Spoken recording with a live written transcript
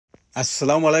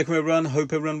Assalamu alaikum everyone,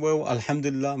 hope everyone well.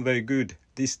 Alhamdulillah, I'm very good.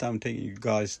 This time taking you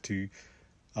guys to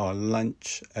our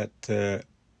lunch at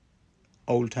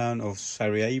Old Town of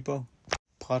Sarajevo,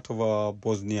 part of our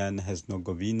Bosnia and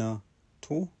Herzegovina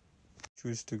tour.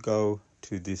 Choose to go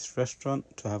to this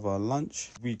restaurant to have our lunch.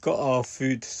 We got our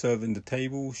food served in the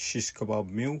table, shish kebab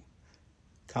meal.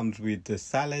 Comes with the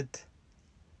salad,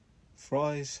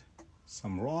 fries,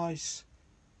 some rice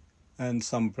and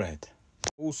some bread.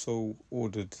 Also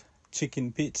ordered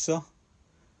chicken pizza.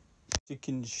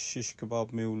 Chicken shish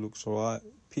kebab meal looks alright.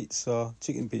 Pizza,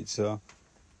 chicken pizza,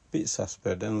 bit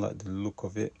suspect. I don't like the look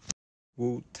of it.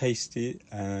 We'll taste it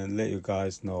and let you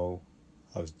guys know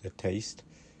how's the taste.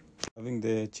 Having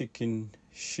the chicken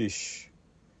shish,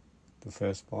 the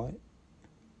first bite.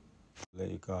 Let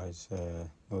you guys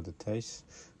know the taste.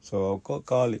 So I've got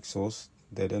garlic sauce.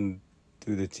 They don't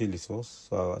do the chili sauce,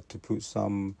 so I had to put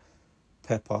some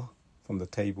pepper from the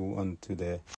table onto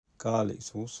the garlic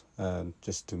sauce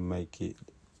just to make it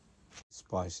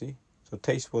spicy. So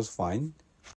taste was fine,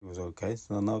 it was okay.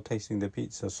 So now tasting the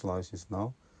pizza slices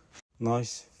now.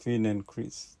 Nice, thin and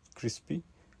crispy.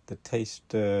 The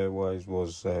taste wise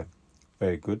was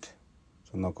very good,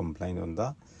 so no complaint on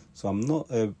that. So I'm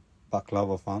not a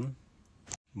baklava fan.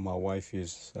 My wife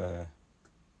is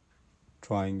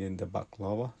trying in the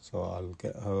baklava, so I'll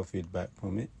get her feedback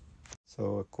from it.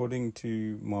 So according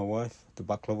to my wife, the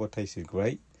baklava tasted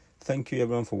great. Thank you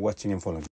everyone for watching and following.